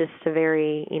it's just a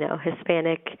very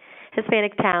Hispanic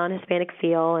town, Hispanic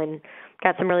feel, and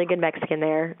got some really good Mexican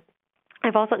there.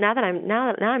 I've also now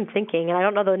I'm thinking, and I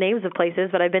don't know the names of places,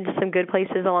 but I've been to some good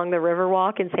places along the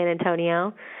Riverwalk in San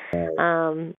Antonio.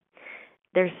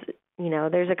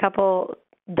 There's a couple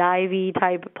divey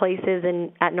type places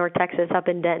at North Texas up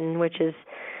in Denton, which is,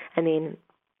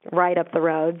 right up the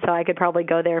road, so I could probably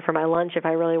go there for my lunch if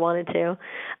I really wanted to.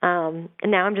 And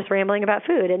now I'm just rambling about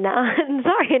food, and now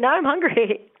I'm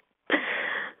hungry.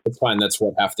 It's fine. That's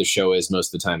what half the show is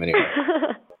most of the time anyway.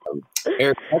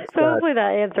 Eric, so hopefully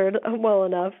that answered well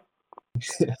enough.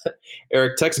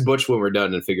 Eric, text Butch when we're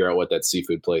done and figure out what that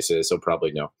seafood place is. He'll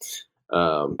probably know.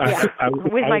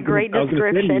 With my great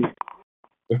description.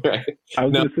 Right. I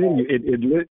was going to say,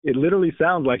 it literally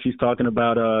sounds like she's talking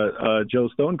about Joe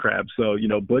Stone Crab. So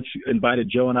Butch invited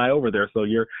Joe and I over there. So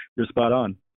you're spot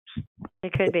on.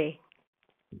 It could be.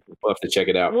 We'll have to check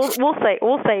it out. We'll say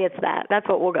it's that. That's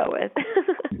what we'll go with.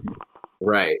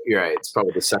 Right. You're right. It's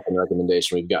probably the second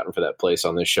recommendation we've gotten for that place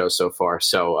on this show so far.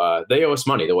 So they owe us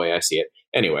money the way I see it.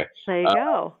 Anyway. There you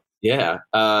go. Yeah.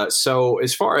 So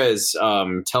as far as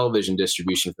television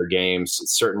distribution for games, it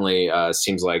certainly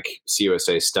seems like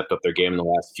CUSA stepped up their game in the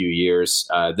last few years.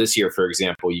 This year, for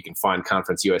example, you can find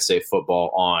Conference USA football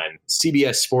on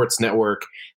CBS Sports Network,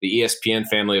 the ESPN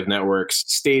family of networks,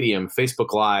 Stadium,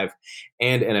 Facebook Live,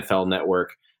 and NFL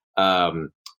Network.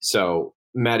 So,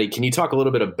 Maddie, can you talk a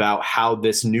little bit about how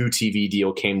this new TV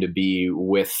deal came to be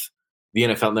with the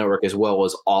NFL Network, as well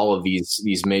as all of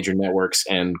these major networks,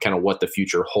 and kind of what the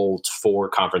future holds for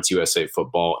Conference USA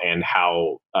football and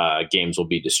how games will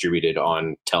be distributed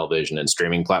on television and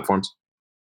streaming platforms?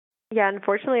 Yeah,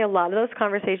 unfortunately, a lot of those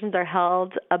conversations are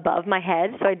held above my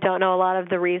head, so I don't know a lot of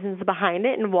the reasons behind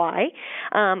it and why.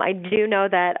 I do know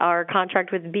that our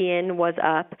contract with beIN was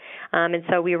up, and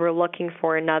so we were looking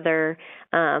for another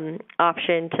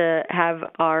option to have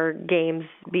our games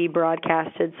be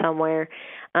broadcasted somewhere.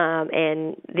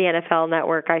 And the NFL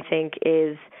Network, I think,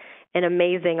 is an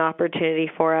amazing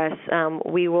opportunity for us.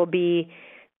 We will be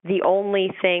the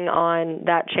only thing on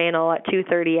that channel at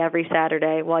 2:30 every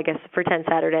Saturday. Well, I guess for 10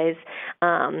 Saturdays.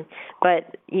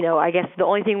 But, I guess the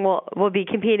only thing we'll be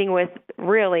competing with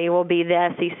really will be the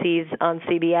SECs on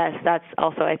CBS. That's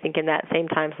also, I think, in that same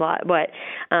time slot. But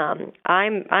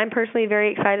I'm personally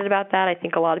very excited about that. I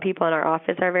think a lot of people in our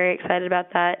office are very excited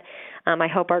about that. I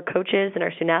hope our coaches and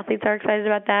our student athletes are excited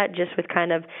about that, just with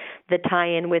kind of the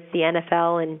tie-in with the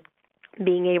NFL and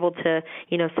being able to,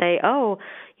 say, oh,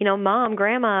 Mom,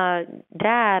 Grandma,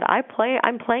 Dad, I'm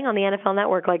playing on the NFL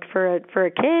Network. Like for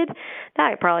a kid,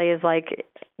 that probably is like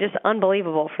just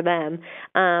unbelievable for them.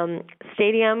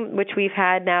 Stadium, which we've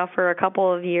had now for a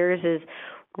couple of years, is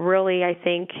really, I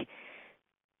think,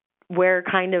 where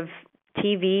kind of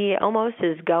TV almost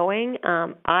is going.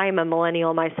 I'm a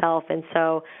millennial myself, and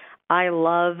so I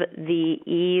love the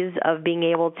ease of being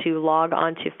able to log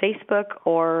onto Facebook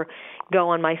or go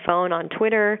on my phone on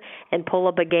Twitter and pull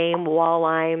up a game while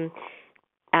I'm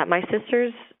at my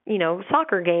sister's,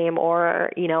 soccer game,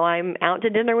 or, I'm out to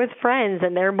dinner with friends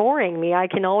and they're boring me. I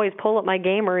can always pull up my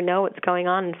game or know what's going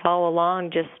on and follow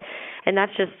along. And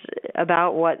that's just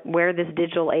about where this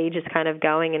digital age is kind of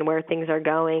going and where things are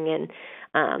going.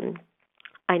 And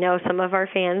I know some of our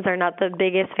fans are not the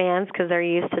biggest fans because they're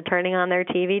used to turning on their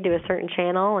TV to a certain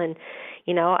channel, and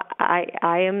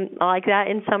I am like that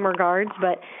in some regards.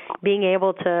 But being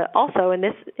able to also in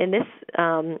this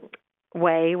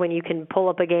way, when you can pull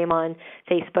up a game on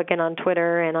Facebook and on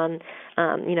Twitter and on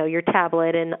your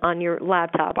tablet and on your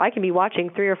laptop, I can be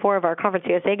watching 3 or 4 of our Conference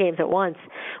USA games at once,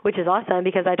 which is awesome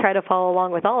because I try to follow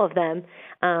along with all of them.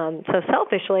 So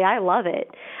selfishly, I love it.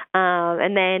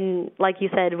 And then, like you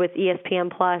said, with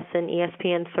ESPN Plus and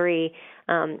ESPN3,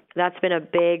 that's been a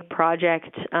big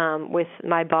project with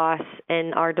my boss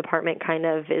and our department. Kind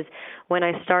of is when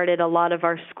I started, a lot of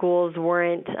our schools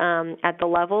weren't at the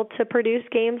level to produce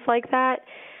games like that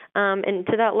and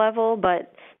to that level.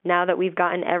 But now that we've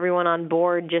gotten everyone on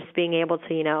board, just being able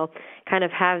to, kind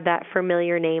of have that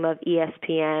familiar name of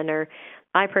ESPN, or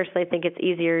I personally think it's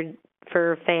easier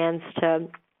for fans to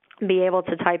be able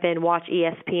to type in watch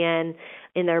ESPN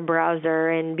in their browser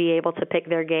and be able to pick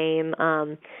their game.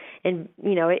 And,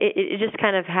 it just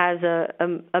kind of has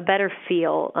a better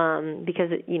feel because,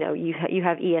 you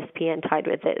have ESPN tied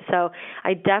with it. So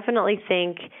I definitely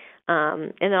think,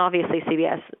 and then obviously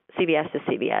CBS is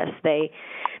CBS.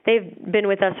 They've been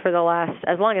with us for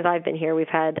as long as I've been here. We've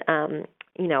had,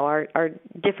 our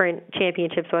different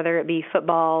championships, whether it be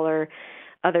football or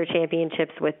other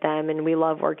championships with them, and we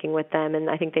love working with them, and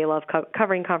I think they love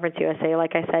covering Conference USA.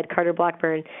 Like I said, Carter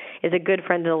Blackburn is a good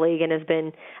friend of the league and has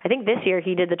been, I think this year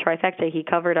he did the trifecta. He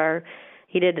covered our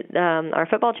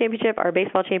football championship, our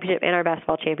baseball championship, and our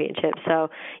basketball championship. So,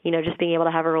 just being able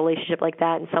to have a relationship like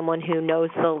that and someone who knows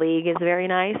the league is very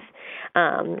nice.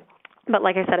 But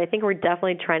like I said, I think we're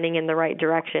definitely trending in the right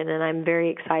direction, and I'm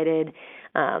very excited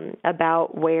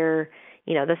about where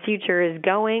the future is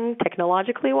going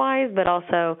technologically wise, but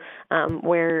also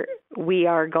where we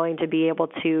are going to be able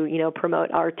to, promote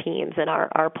our teams and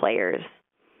our players.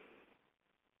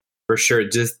 For sure.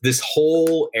 Just this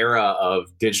whole era of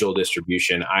digital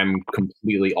distribution, I'm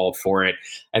completely all for it.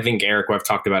 I think, Eric, I've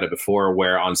talked about it before,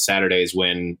 where on Saturdays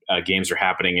when games are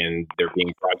happening and they're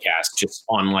being broadcast just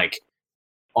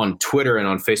on Twitter and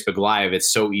on Facebook Live, it's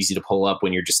so easy to pull up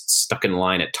when you're just stuck in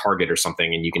line at Target or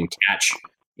something, and you can catch,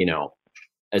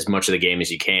 as much of the game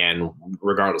as you can,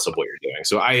 regardless of what you're doing.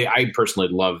 So I personally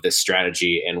love this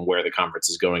strategy and where the conference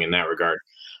is going in that regard.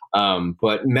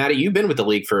 But Maddie, you've been with the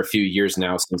league for a few years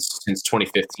now, since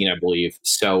 2015, I believe.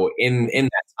 So in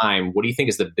that time, what do you think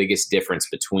is the biggest difference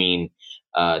between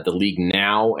the league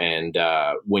now and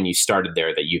when you started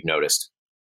there that you've noticed?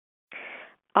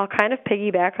 I'll kind of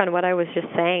piggyback on what I was just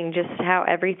saying, just how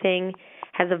everything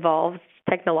has evolved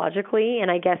technologically, and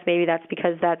I guess maybe that's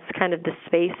because that's kind of the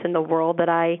space in the world that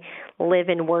I live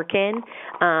and work in.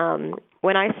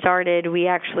 When I started, we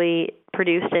actually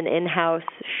produced an in-house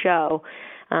show.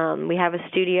 We have a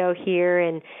studio here,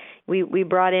 and we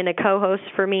brought in a co-host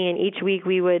for me, and each week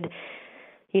we would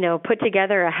put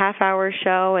together a half-hour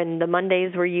show, and the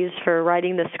Mondays were used for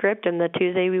writing the script, and the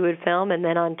Tuesday we would film, and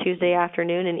then on Tuesday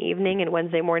afternoon and evening and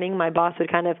Wednesday morning, my boss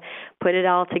would kind of put it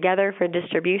all together for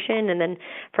distribution, and then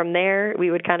from there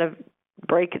we would kind of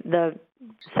break the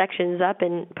sections up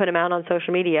and put them out on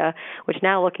social media, which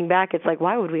now looking back, it's like,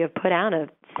 why would we have put out a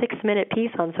 6-minute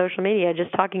piece on social media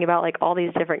just talking about like all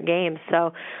these different games?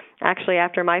 So actually,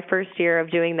 after my first year of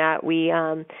doing that, we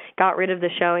got rid of the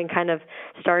show and kind of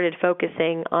started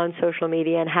focusing on social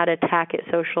media and how to attack it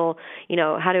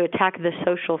how to attack the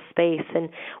social space and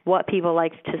what people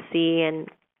like to see. And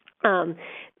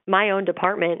my own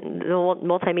department, the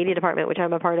multimedia department, which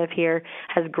I'm a part of here,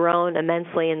 has grown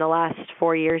immensely in the last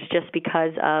 4 years just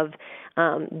because of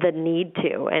the need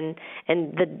to and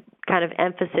the kind of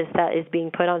emphasis that is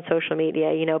being put on social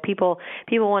media. You know, people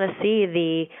want to see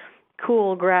the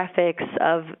cool graphics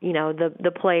of, you know,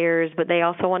 the players, but they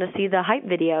also want to see the hype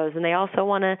videos, and they also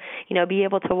want to, you know, be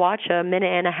able to watch a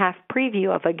minute and a half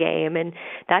preview of a game, and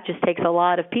that just takes a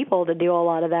lot of people to do a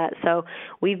lot of that. So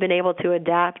we've been able to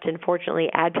adapt and fortunately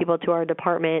add people to our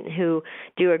department who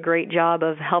do a great job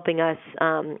of helping us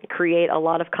create a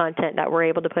lot of content that we're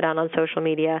able to put out on social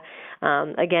media.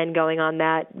 Again, going on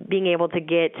that, being able to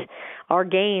get our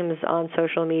games on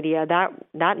social media,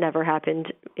 that never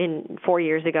happened in 4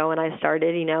 years ago when I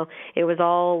started. You know, it was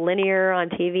all linear on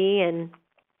TV, and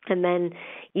then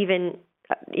even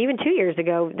 2 years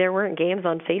ago, there weren't games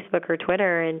on Facebook or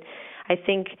Twitter. And I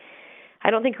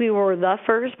don't think we were the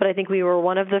first, but I think we were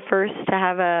one of the first to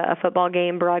have a football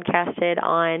game broadcasted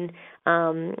on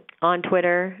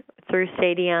Twitter through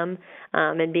Stadium,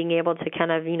 and being able to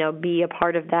kind of, you know, be a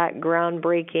part of that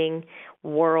groundbreaking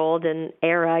world and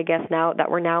era, I guess, now that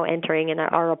we're now entering and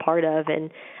are a part of. And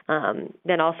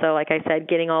then also, like I said,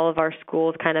 getting all of our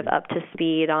schools kind of up to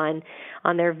speed on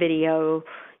their video,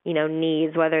 you know,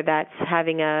 needs, whether that's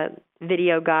having a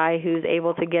video guy who's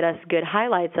able to get us good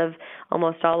highlights of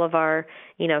almost all of our,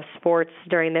 you know, sports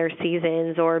during their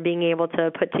seasons, or being able to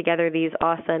put together these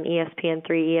awesome ESPN3,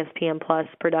 ESPN Plus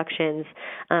productions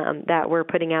that we're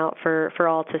putting out for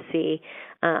all to see.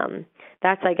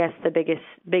 That's, I guess, the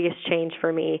biggest change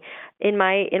for me. In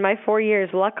my 4 years,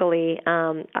 luckily,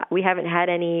 we haven't had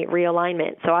any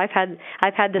realignment. So I've had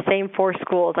the same 4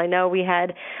 schools. I know we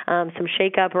had some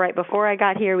shakeup right before I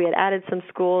got here. We had added some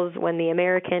schools when the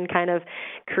American kind of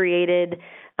created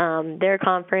their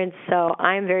conference. So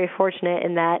I'm very fortunate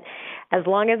in that as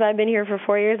long as I've been here for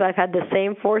 4 years, I've had the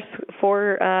same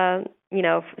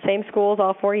same schools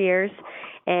all 4 years.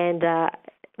 And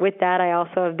with that, I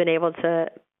also have been able to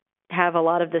have a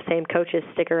lot of the same coaches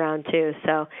stick around too.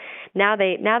 So now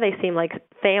they seem like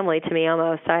family to me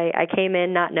almost. I came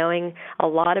in not knowing a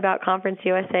lot about Conference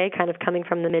USA, kind of coming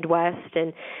from the Midwest,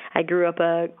 and I grew up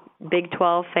a Big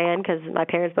 12 fan because my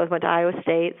parents both went to Iowa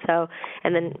State. So,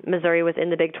 and then Missouri was in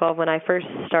the Big 12 when I first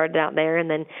started out there, and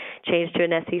then changed to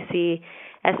an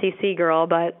SEC girl.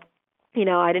 But, you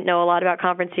know, I didn't know a lot about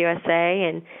Conference USA,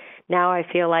 and now I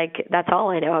feel like that's all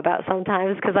I know about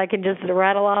sometimes, because I can just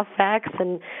rattle off facts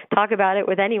and talk about it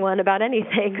with anyone about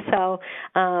anything. So,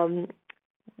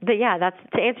 but yeah, that's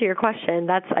to answer your question.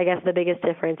 That's, I guess, the biggest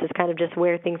difference is kind of just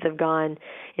where things have gone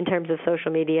in terms of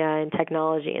social media and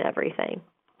technology and everything.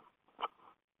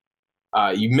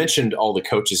 You mentioned all the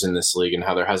coaches in this league and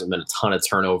how there hasn't been a ton of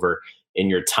turnover in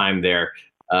your time there.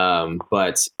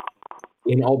 But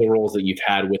in all the roles that you've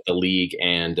had with the league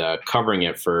and covering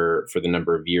it for the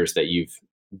number of years that you've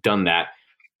done that,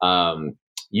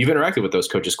 you've interacted with those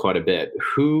coaches quite a bit.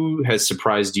 Who has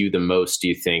surprised you the most, do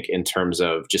you think, in terms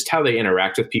of just how they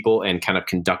interact with people and kind of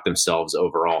conduct themselves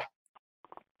overall?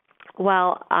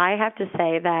 Well, I have to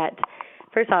say that,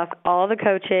 first off, all the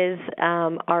coaches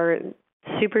are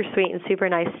super sweet and super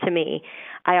nice to me.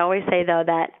 I always say, though,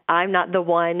 that I'm not the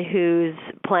one who's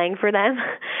playing for them,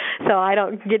 so I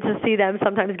don't get to see them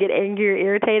sometimes get angry or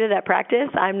irritated at practice.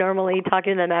 I'm normally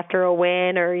talking to them after a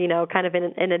win or, you know, kind of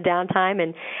in a downtime,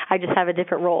 and I just have a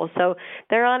different role. So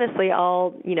they're honestly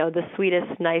all, you know, the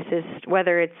sweetest, nicest,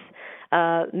 whether it's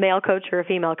a male coach or a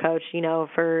female coach, you know,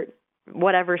 for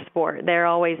whatever sport. They're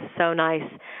always so nice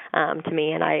to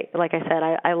me, and like I said,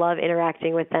 I love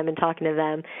interacting with them and talking to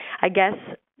them. I guess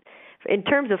in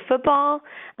terms of football,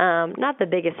 not the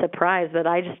biggest surprise, but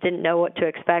I just didn't know what to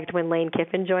expect when Lane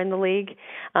Kiffin joined the league.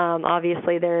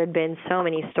 Obviously, there had been so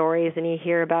many stories, and you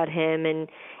hear about him, and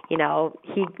you know,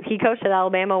 he coached at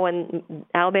Alabama when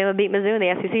Alabama beat Mizzou in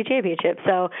the SEC championship.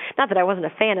 So not that I wasn't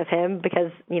a fan of him, because,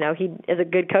 you know, he is a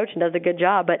good coach and does a good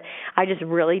job, but I just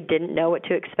really didn't know what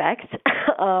to expect.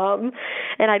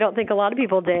 And I don't think a lot of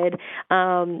people did.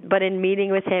 But in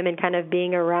meeting with him and kind of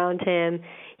being around him,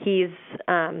 he's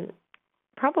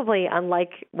probably unlike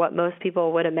what most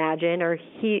people would imagine, or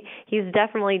he's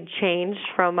definitely changed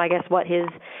from, I guess, what his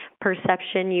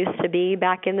perception used to be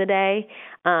back in the day.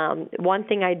 One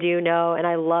thing I do know, and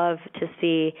I love to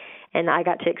see, and I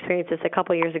got to experience this a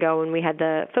couple years ago when we had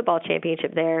the football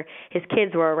championship there, his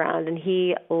kids were around, and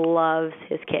he loves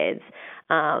his kids.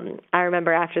 I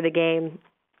remember after the game,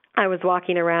 I was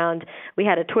walking around. We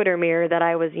had a Twitter mirror that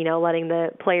I was, you know, letting the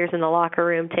players in the locker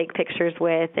room take pictures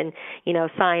with and, you know,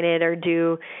 sign it or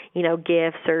do, you know,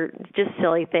 gifts or just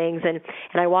silly things. And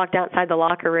I walked outside the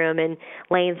locker room, and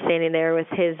Lane's standing there with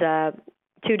his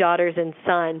 2 daughters and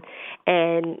son,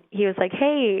 and he was like,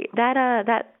 "Hey,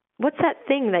 that what's that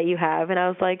thing that you have?" And I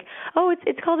was like, "Oh,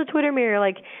 it's called a Twitter mirror.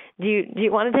 Like, do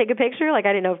you want to take a picture?" Like, I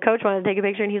didn't know if Coach wanted to take a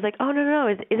picture, and he's like, "Oh, no.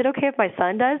 Is it okay if my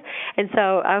son does?" And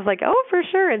so I was like, "Oh, for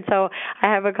sure." And so I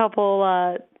have a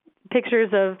couple pictures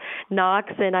of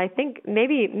Knox, and I think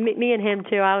maybe me and him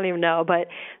too. I don't even know, but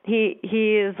he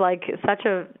is like such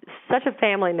a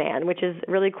family man, which is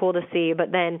really cool to see.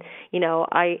 But then,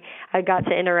 I got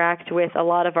to interact with a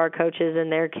lot of our coaches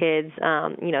and their kids.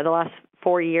 The last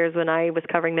 4 years when I was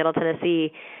covering Middle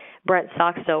Tennessee, Brent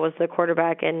Stockstill was the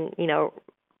quarterback, and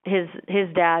his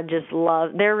dad just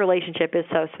loved their relationship is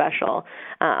so special.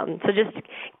 So just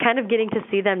kind of getting to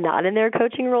see them not in their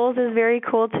coaching roles is very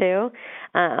cool too.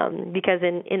 Because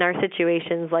in our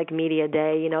situations like media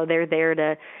day, they're there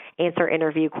to answer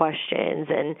interview questions,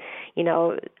 and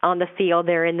on the field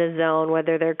they're in the zone,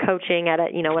 whether they're coaching at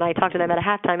when I talk to them at a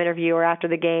halftime interview or after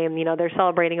the game, they're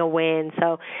celebrating a win.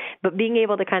 So, but being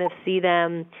able to kind of see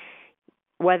them,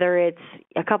 whether it's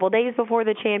a couple days before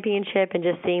the championship and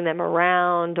just seeing them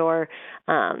around, or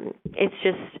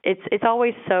it's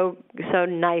always so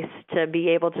nice to be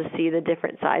able to see the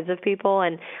different sides of people.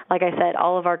 And like I said,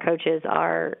 all of our coaches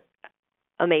are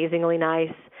amazingly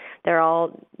nice. They're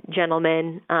all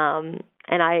gentlemen. And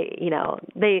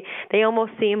they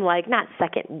almost seem like not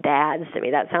second dads to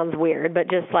me. That sounds weird, but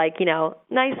just like,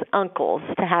 nice uncles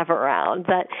to have around.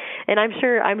 And I'm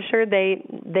sure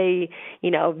they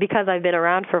because I've been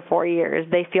around for 4 years,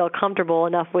 they feel comfortable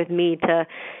enough with me to,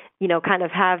 kind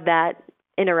of have that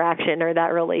interaction or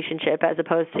that relationship, as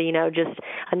opposed to, just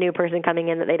a new person coming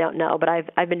in that they don't know. But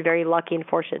I've been very lucky and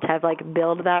fortunate to have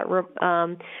build that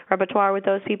repertoire with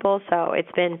those people. So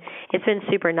it's been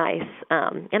super nice.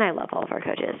 And I love all of our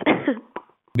coaches.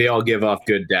 They all give off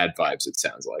good dad vibes, it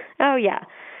sounds like. Oh yeah.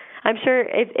 I'm sure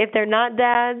if they're not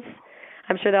dads,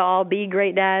 I'm sure they'll all be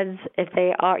great dads. If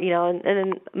they are, and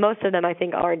then most of them I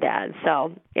think are dads.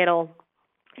 So it'll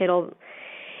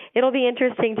be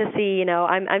interesting to see.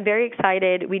 I'm very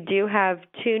excited. We do have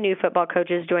 2 new football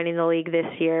coaches joining the league this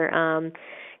year,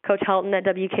 Coach Helton at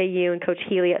WKU and Coach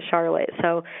Healy at Charlotte.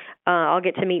 So I'll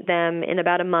get to meet them in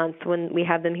about a month when we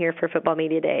have them here for football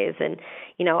media days. And,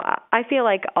 I feel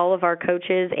like all of our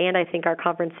coaches and I think our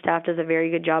conference staff does a very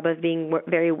good job of being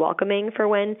very welcoming for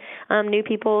when new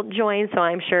people join. So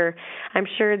I'm sure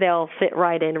they'll fit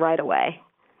right in right away.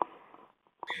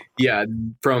 Yeah,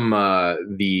 from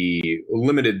the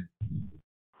limited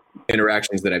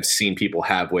interactions that I've seen people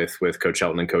have with Coach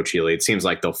Helton and Coach Healy, it seems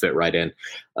like they'll fit right in.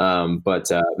 But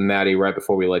Maddie, right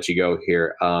before we let you go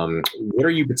here, what are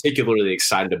you particularly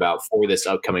excited about for this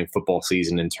upcoming football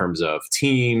season in terms of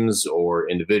teams or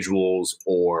individuals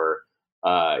or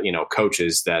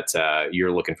coaches that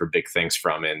you're looking for big things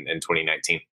from in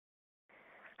 2019?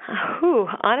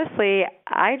 Honestly,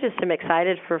 I just am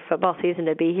excited for football season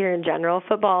to be here in general.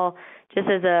 Football, just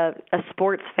as a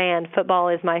sports fan, football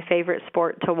is my favorite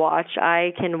sport to watch.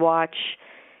 I can watch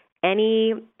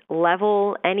any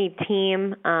level, any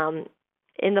team.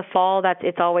 In the fall,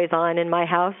 it's always on in my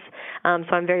house. So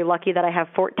I'm very lucky that I have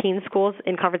 14 schools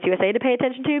in Conference USA to pay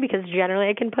attention to, because generally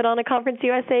I can put on a Conference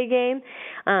USA game.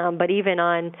 But even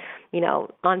on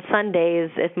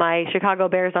Sundays, if my Chicago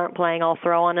Bears aren't playing, I'll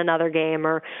throw on another game,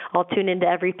 or I'll tune into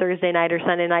every Thursday night or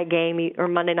Sunday night game or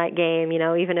Monday night game,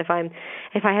 even if I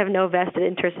have no vested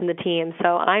interest in the team.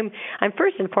 So I'm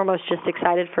first and foremost just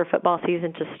excited for football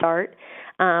season to start.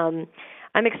 I'm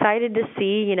excited to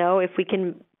see, if we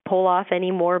can pull off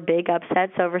any more big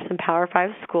upsets over some Power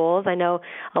 5 schools. I know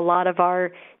a lot of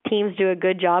our teams do a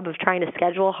good job of trying to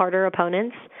schedule harder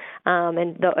opponents,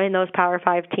 and those Power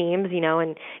 5 teams,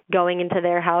 and going into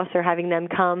their house or having them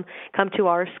come to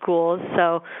our schools.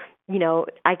 So,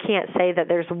 I can't say that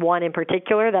there's one in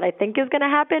particular that I think is going to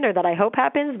happen or that I hope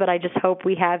happens, but I just hope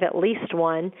we have at least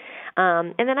one.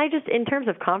 And then in terms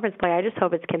of conference play, I just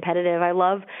hope it's competitive. I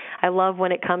love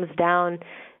when it comes down.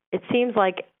 It seems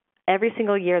like every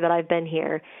single year that I've been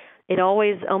here, it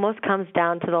always almost comes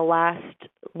down to the last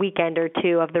weekend or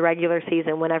two of the regular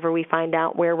season whenever we find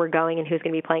out where we're going and who's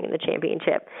going to be playing in the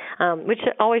championship, which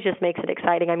always just makes it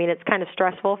exciting. I mean, it's kind of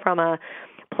stressful from a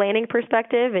planning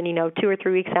perspective, and 2 or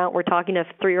 3 weeks out, we're talking to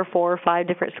 3 or 4 or 5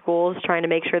 different schools trying to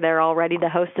make sure they're all ready to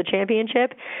host the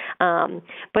championship.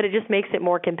 But it just makes it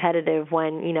more competitive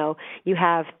when you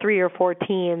have 3 or 4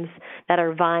 teams that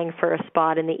are vying for a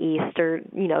spot in the East, or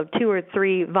 2 or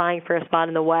 3 vying for a spot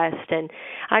in the West. And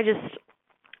I just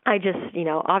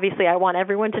obviously I want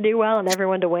everyone to do well and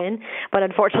everyone to win, but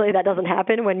unfortunately that doesn't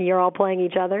happen when you're all playing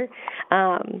each other.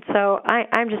 So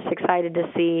I'm just excited to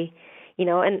see.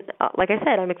 And like I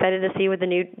said, I'm excited to see what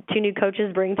the 2 new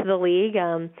coaches bring to the league.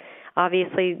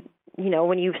 Obviously,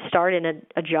 when you start in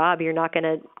a job, you're not going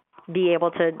to be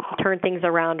able to turn things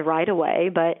around right away,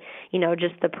 but,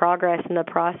 just the progress and the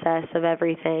process of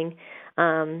everything,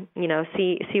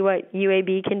 see what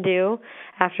UAB can do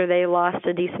after they lost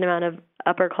a decent amount of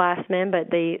upperclassmen, but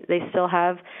they still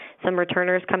have some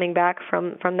returners coming back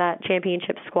from that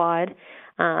championship squad.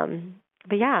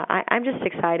 But yeah, I'm just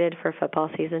excited for football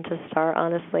season to start,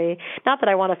 honestly. Not that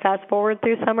I want to fast forward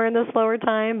through summer in the slower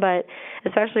time, but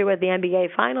especially with the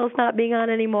NBA Finals not being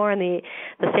on anymore and the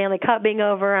Stanley Cup being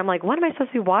over, I'm like, what am I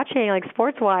supposed to be watching, like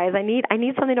sports-wise? I need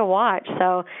something to watch.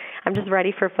 So I'm just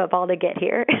ready for football to get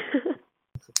here.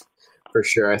 For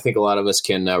sure. I think a lot of us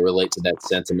can relate to that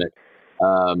sentiment.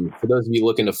 For those of you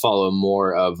looking to follow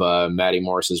more of Maddie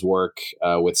Morris's work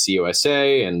with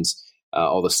CUSA and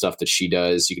all the stuff that she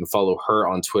does, you can follow her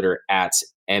on Twitter at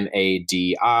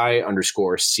MADI_CUSA.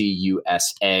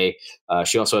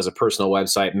 She also has a personal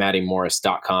website,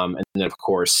 MaddieMorris.com. And then, of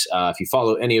course, if you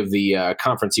follow any of the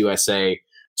Conference USA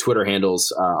Twitter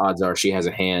handles, odds are she has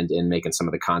a hand in making some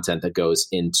of the content that goes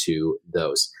into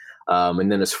those.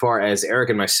 And then as far as Eric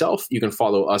and myself, you can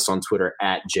follow us on Twitter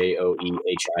at JOEHIO_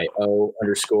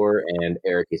 and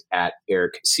Eric is at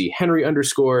Eric C. Henry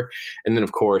 _. And then,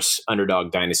 of course,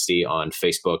 Underdog Dynasty on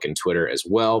Facebook and Twitter as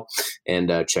well. And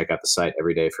check out the site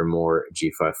every day for more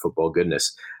G5 football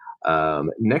goodness.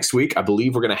 Next week, I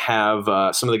believe we're going to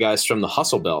have some of the guys from the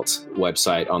Hustle Belt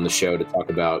website on the show to talk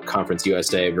about Conference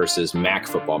USA versus MAC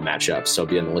football matchups. So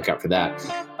be on the lookout for that.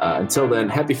 Until then,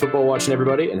 happy football watching,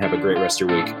 everybody, and have a great rest of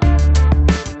your week.